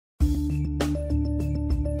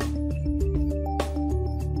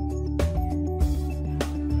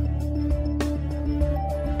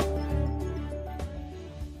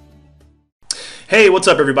Hey, what's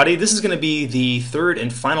up everybody? This is going to be the third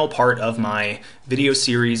and final part of my video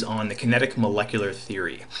series on the Kinetic Molecular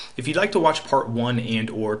Theory. If you'd like to watch part 1 and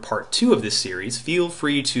or part 2 of this series, feel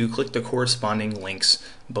free to click the corresponding links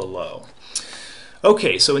below.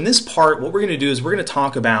 Okay, so in this part what we're going to do is we're going to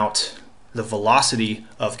talk about the velocity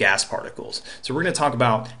of gas particles. So we're going to talk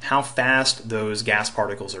about how fast those gas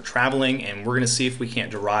particles are traveling, and we're going to see if we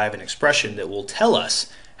can't derive an expression that will tell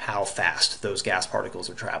us how fast those gas particles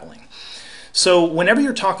are traveling. So whenever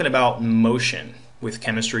you're talking about motion with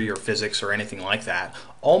chemistry or physics or anything like that,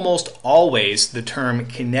 almost always the term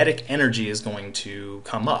kinetic energy is going to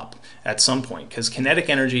come up at some point, because kinetic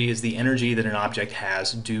energy is the energy that an object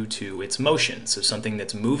has due to its motion. So something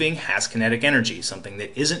that's moving has kinetic energy. Something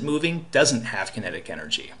that isn't moving doesn't have kinetic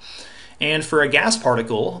energy. And for a gas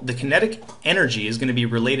particle, the kinetic energy is going to be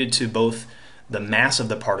related to both the mass of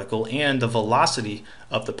the particle and the velocity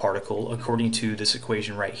of the particle, according to this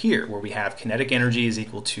equation right here, where we have kinetic energy is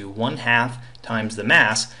equal to 1/2 times the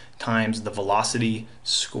mass times the velocity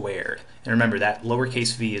squared. And remember, that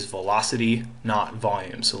lowercase v is velocity, not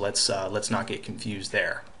volume, so let's not get confused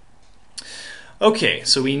there. Okay,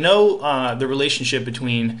 so we know the relationship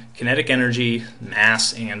between kinetic energy,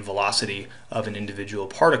 mass, and velocity of an individual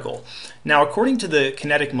particle. Now, according to the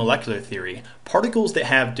kinetic molecular theory, particles that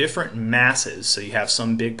have different masses, so you have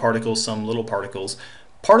some big particles, some little particles,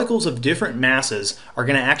 particles of different masses are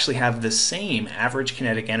going to actually have the same average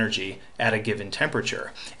kinetic energy at a given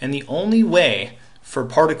temperature. And the only way for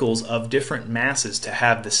particles of different masses to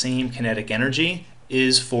have the same kinetic energy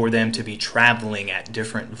is for them to be traveling at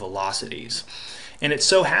different velocities. And it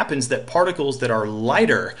so happens that particles that are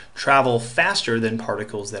lighter travel faster than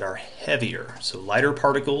particles that are heavier. So lighter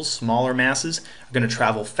particles, smaller masses, are going to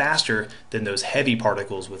travel faster than those heavy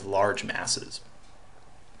particles with large masses.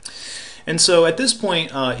 And so at this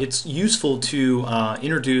point, it's useful to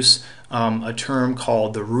introduce a term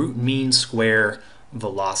called the root mean square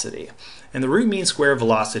velocity. And the root mean square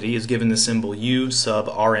velocity is given the symbol U sub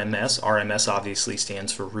RMS. RMS obviously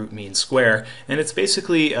stands for root mean square, and it's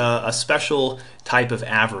basically a special type of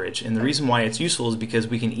average. And the reason why it's useful is because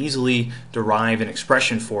we can easily derive an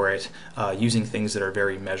expression for it using things that are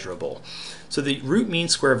very measurable. So the root mean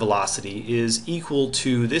square velocity is equal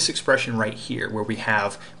to this expression right here, where we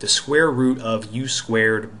have the square root of U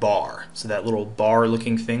squared bar. So that little bar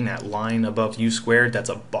looking thing, that line above U squared,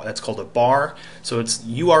 that's called a bar. So it's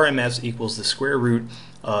URMS equals the square root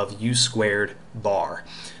of U squared bar.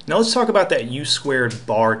 Now let's talk about that U squared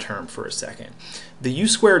bar term for a second. The U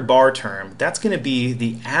squared bar term, that's going to be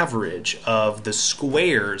the average of the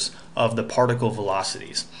squares of the particle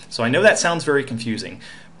velocities. So I know that sounds very confusing,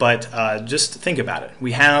 but just think about it.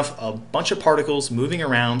 We have a bunch of particles moving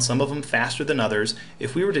around, some of them faster than others.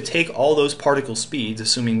 If we were to take all those particle speeds,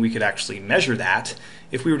 assuming we could actually measure that,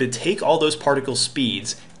 if we were to take all those particle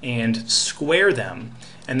speeds and square them,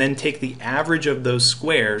 and then take the average of those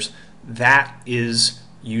squares, that is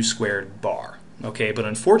U squared bar. Okay, but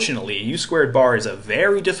unfortunately, U squared bar is a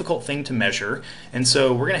very difficult thing to measure, and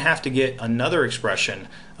so we're going to have to get another expression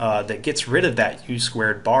that gets rid of that U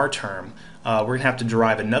squared bar term. We're going to have to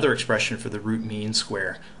derive another expression for the root mean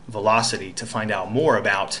square velocity to find out more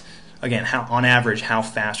about, again, how, on average, how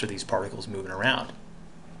fast are these particles moving around.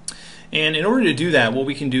 And in order to do that, what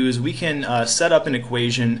we can do is we can set up an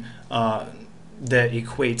equation that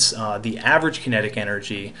equates the average kinetic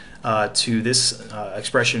energy to this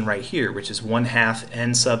expression right here, which is 1/2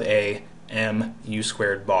 n sub a m U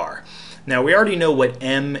squared bar. Now we already know what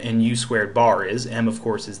m and U squared bar is. M, of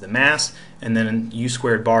course, is the mass, and then U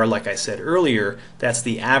squared bar, like I said earlier, that's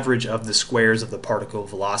the average of the squares of the particle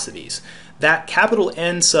velocities. That capital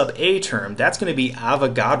N sub a term, that's going to be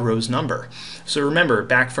Avogadro's number. So remember,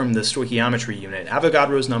 back from the stoichiometry unit,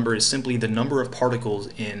 Avogadro's number is simply the number of particles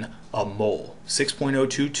in a mole.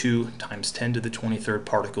 6.022 times 10 to the 23rd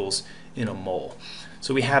particles in a mole.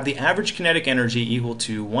 So we have the average kinetic energy equal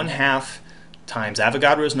to 1/2 times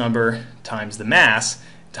Avogadro's number times the mass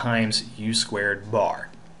times U squared bar.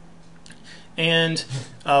 And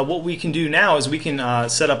what we can do now is we can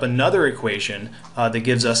set up another equation that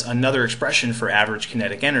gives us another expression for average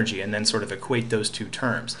kinetic energy, and then sort of equate those two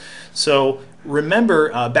terms. So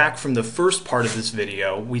remember, back from the first part of this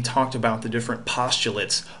video, we talked about the different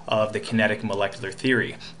postulates of the kinetic molecular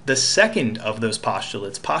theory. The second of those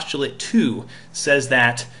postulates, postulate 2, says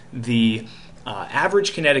that the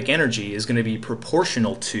average kinetic energy is going to be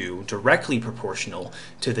proportional to, directly proportional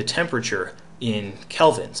to the temperature in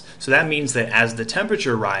kelvins. So that means that as the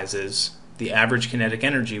temperature rises, the average kinetic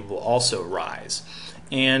energy will also rise.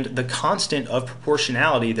 And the constant of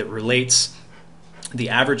proportionality that relates the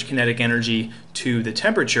average kinetic energy to the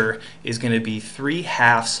temperature is going to be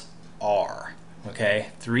 3/2 R. Okay,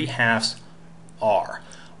 3/2 R.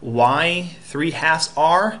 Why 3/2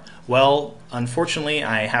 R? Well, unfortunately,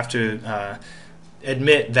 I have to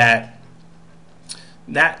admit that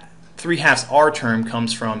 3/2 R term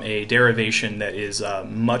comes from a derivation that is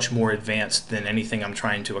much more advanced than anything I'm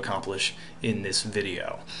trying to accomplish in this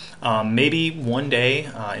video. Maybe one day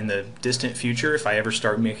in the distant future, if I ever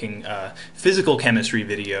start making physical chemistry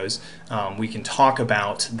videos, we can talk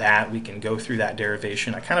about that. We can go through that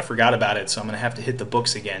derivation. I kind of forgot about it, so I'm going to have to hit the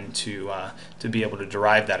books again to be able to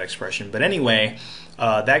derive that expression. But anyway,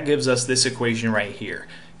 that gives us this equation right here.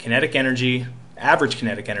 Kinetic energy, average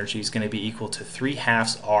kinetic energy, is going to be equal to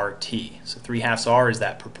 3/2 RT. So 3/2 R is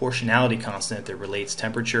that proportionality constant that relates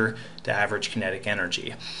temperature to average kinetic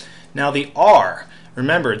energy. Now the R,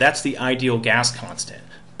 remember, that's the ideal gas constant.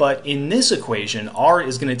 But in this equation, R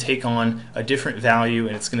is going to take on a different value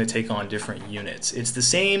and it's going to take on different units. It's the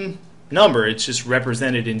same number, it's just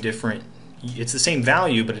represented in different. It's the same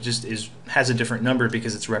value, but it just has a different number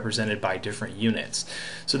because it's represented by different units.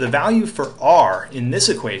 So the value for R in this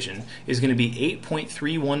equation is going to be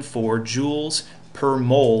 8.314 joules per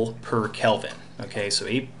mole per Kelvin. Okay, so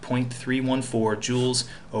 8.314 joules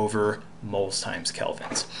over moles times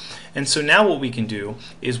kelvins. And so now what we can do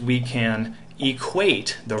is we can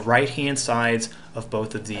equate the right-hand sides of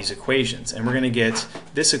both of these equations. And we're going to get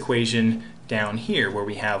this equation down here where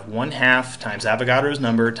we have 1/2 times Avogadro's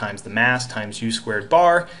number times the mass times u squared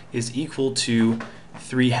bar is equal to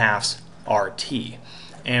 3/2 RT.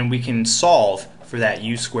 And we can solve for that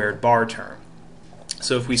u squared bar term.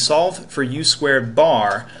 So if we solve for u squared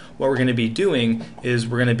bar, what we're going to be doing is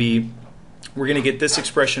we're going to get this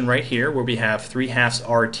expression right here where we have 3/2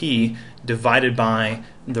 RT divided by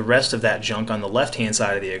the rest of that junk on the left-hand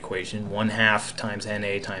side of the equation, 1/2 times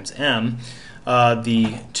Na times m.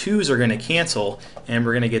 The 2's are going to cancel, and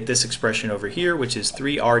we're going to get this expression over here, which is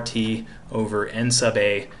 3RT over n sub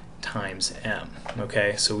a times m.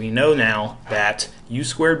 Okay, so we know now that u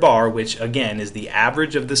squared bar, which again is the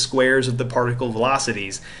average of the squares of the particle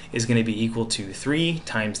velocities, is going to be equal to 3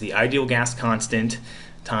 times the ideal gas constant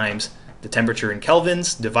times the temperature in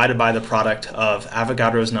kelvins divided by the product of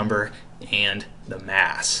Avogadro's number and the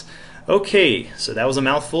mass. Okay, so that was a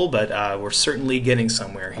mouthful, but we're certainly getting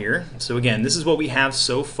somewhere here. So again, this is what we have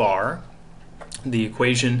so far, the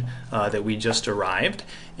equation that we just derived,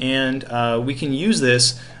 and we can use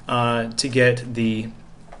this to get the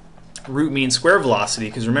root mean square velocity,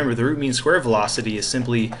 because remember, the root mean square velocity is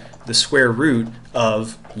simply the square root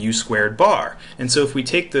of u squared bar. And so if we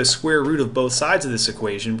take the square root of both sides of this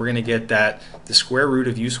equation, we're going to get that the square root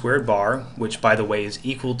of u squared bar, which by the way is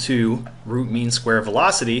equal to root mean square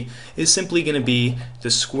velocity, is simply going to be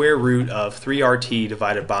the square root of 3RT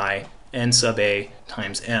divided by n sub a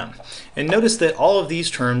times m. And notice that all of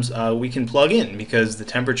these terms we can plug in, because the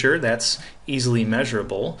temperature, that's easily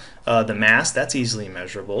measurable, the mass, that's easily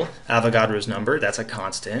measurable, Avogadro's number, that's a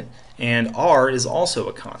constant, and R is also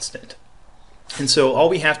a constant. And so all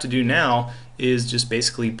we have to do now is just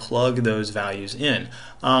basically plug those values in.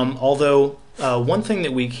 Although one thing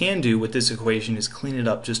that we can do with this equation is clean it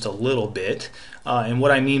up just a little bit, and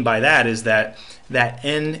what I mean by that is that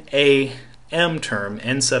NaM term,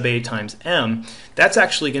 n sub a times m, that's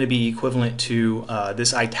actually going to be equivalent to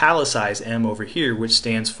this italicized m over here, which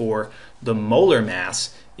stands for the molar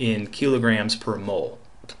mass in kilograms per mole.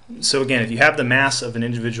 So again, if you have the mass of an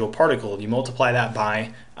individual particle, you multiply that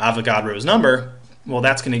by Avogadro's number, well,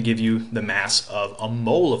 that's going to give you the mass of a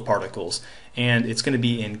mole of particles, and it's going to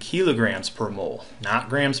be in kilograms per mole, not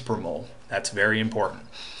grams per mole. That's very important.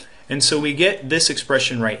 And so we get this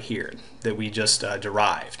expression right here that we just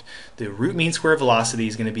derived. The root mean square velocity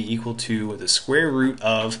is going to be equal to the square root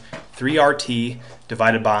of 3RT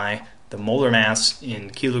divided by the molar mass in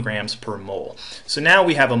kilograms per mole. So now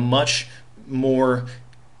we have a much more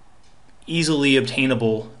easily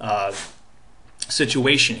obtainable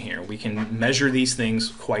situation here. We can measure these things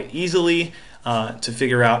quite easily to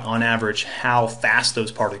figure out on average how fast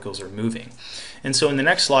those particles are moving. And so in the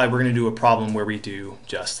next slide we're going to do a problem where we do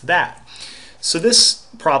just that. So this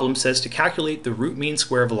problem says to calculate the root mean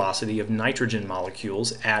square velocity of nitrogen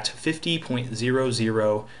molecules at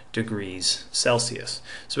 50.00 degrees Celsius.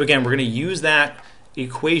 So again, we're going to use that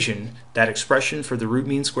equation, that expression for the root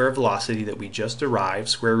mean square velocity that we just derived,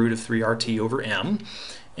 square root of 3RT over m,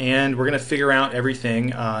 and we're going to figure out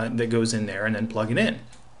everything that goes in there and then plug it in.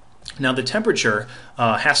 Now the temperature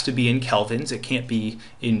has to be in kelvins, it can't be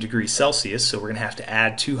in degrees Celsius, so we're going to have to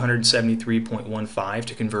add 273.15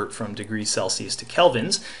 to convert from degrees Celsius to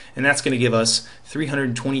kelvins, and that's going to give us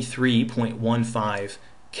 323.15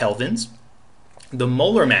 kelvins. The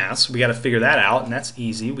molar mass, we got to figure that out, and that's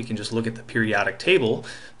easy. We can just look at the periodic table.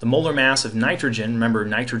 The molar mass of nitrogen, remember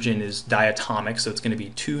nitrogen is diatomic, so it's going to be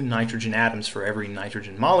 2 nitrogen atoms for every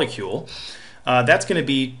nitrogen molecule. That's going to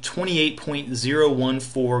be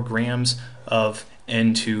 28.014 grams of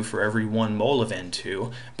N2 for every 1 mole of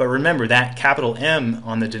N2. But remember that capital M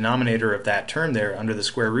on the denominator of that term there under the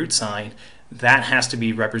square root sign, that has to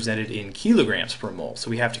be represented in kilograms per mole. So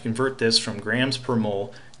we have to convert this from grams per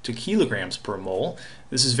mole to kilograms per mole.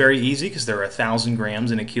 This is very easy because there are 1,000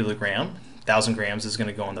 grams in a kilogram. 1,000 grams is going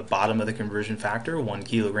to go on the bottom of the conversion factor. 1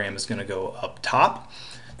 kilogram is going to go up top.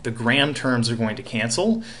 The gram terms are going to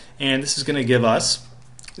cancel, and this is going to give us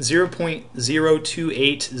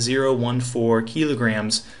 0.028014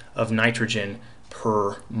 kilograms of nitrogen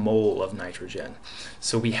per mole of nitrogen.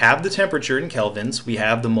 So we have the temperature in kelvins, we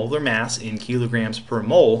have the molar mass in kilograms per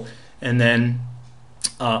mole, and then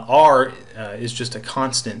R is just a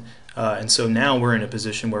constant, and so now we're in a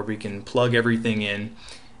position where we can plug everything in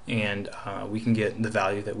and we can get the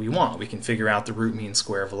value that we want. We can figure out the root mean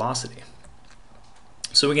square velocity.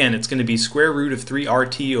 So again, it's going to be square root of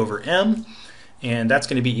 3RT over M, and that's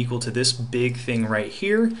going to be equal to this big thing right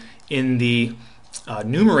here. In the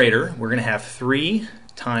numerator, we're going to have 3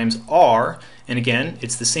 times R, and again,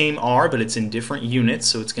 it's the same R, but it's in different units,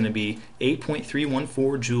 so it's going to be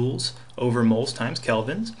 8.314 joules over moles times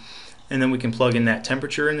kelvins. And then we can plug in that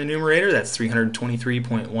temperature in the numerator, that's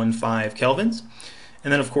 323.15 kelvins.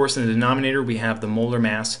 And then, of course, in the denominator, we have the molar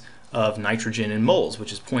mass of nitrogen in moles,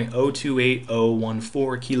 which is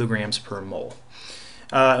 0.028014 kilograms per mole.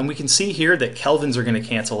 And we can see here that kelvins are going to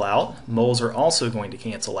cancel out, moles are also going to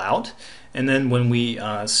cancel out, and then when we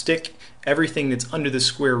stick everything that's under the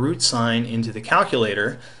square root sign into the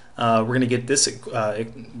calculator, we're going to get this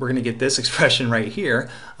expression right here,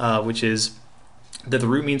 which is that the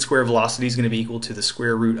root mean square velocity is going to be equal to the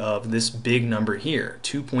square root of this big number here,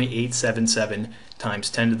 2.877 times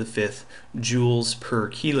 10 to the 5th joules per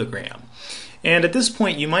kilogram. And at this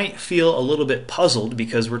point you might feel a little bit puzzled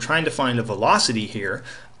because we're trying to find a velocity here,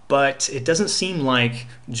 but it doesn't seem like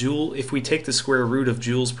if we take the square root of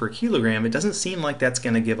joules per kilogram, it doesn't seem like that's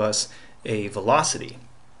going to give us a velocity.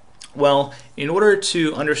 Well, in order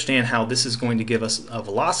to understand how this is going to give us a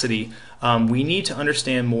velocity, we need to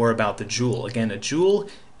understand more about the joule. Again, a joule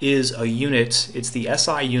is a unit, it's the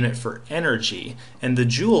SI unit for energy, and the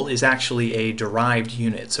joule is actually a derived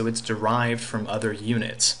unit, so it's derived from other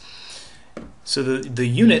units. So the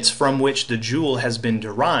units from which the joule has been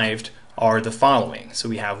derived are the following. So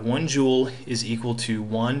we have 1 joule is equal to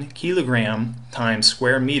 1 kilogram times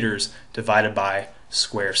square meters divided by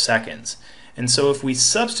square seconds. And so if we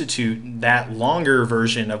substitute that longer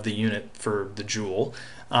version of the unit for the joule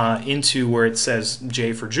into where it says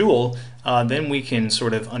J for joule, then we can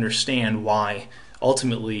sort of understand why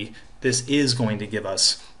ultimately this is going to give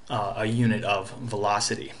us a unit of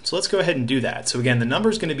velocity. So let's go ahead and do that. So again, the number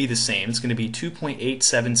is going to be the same. It's going to be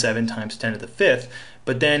 2.877 times 10 to the 5th,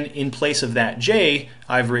 but then in place of that J,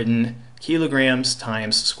 I've written kilograms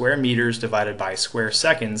times square meters divided by square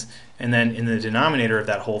seconds, and then in the denominator of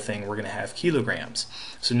that whole thing we're going to have kilograms.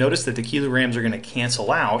 So notice that the kilograms are going to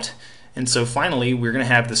cancel out, and so finally we're going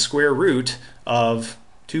to have the square root of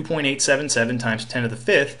 2.877 times 10 to the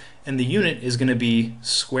 5th, and the unit is going to be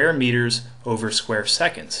square meters over square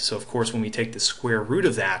seconds. So of course when we take the square root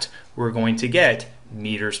of that, we're going to get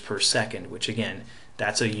meters per second, which again,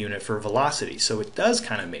 that's a unit for velocity. So it does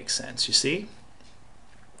kind of make sense, you see?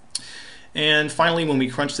 And finally, when we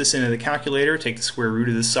crunch this into the calculator, take the square root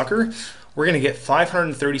of this sucker, we're going to get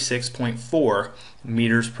 536.4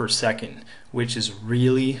 meters per second, which is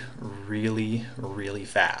really, really, really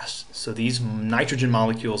fast. So these nitrogen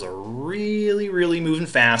molecules are really, really moving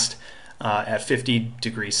fast at 50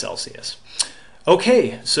 degrees Celsius.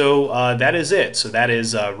 Okay, so that is it. So that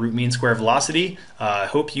is root mean square velocity. I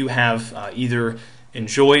hope you have either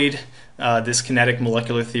enjoyed this kinetic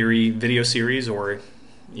molecular theory video series, or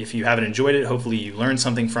if you haven't enjoyed it, hopefully you learned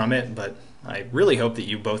something from it, but I really hope that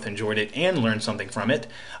you both enjoyed it and learned something from it.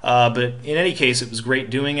 But in any case, it was great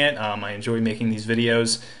doing it. I enjoy making these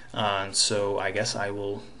videos, so I guess I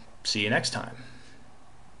will see you next time.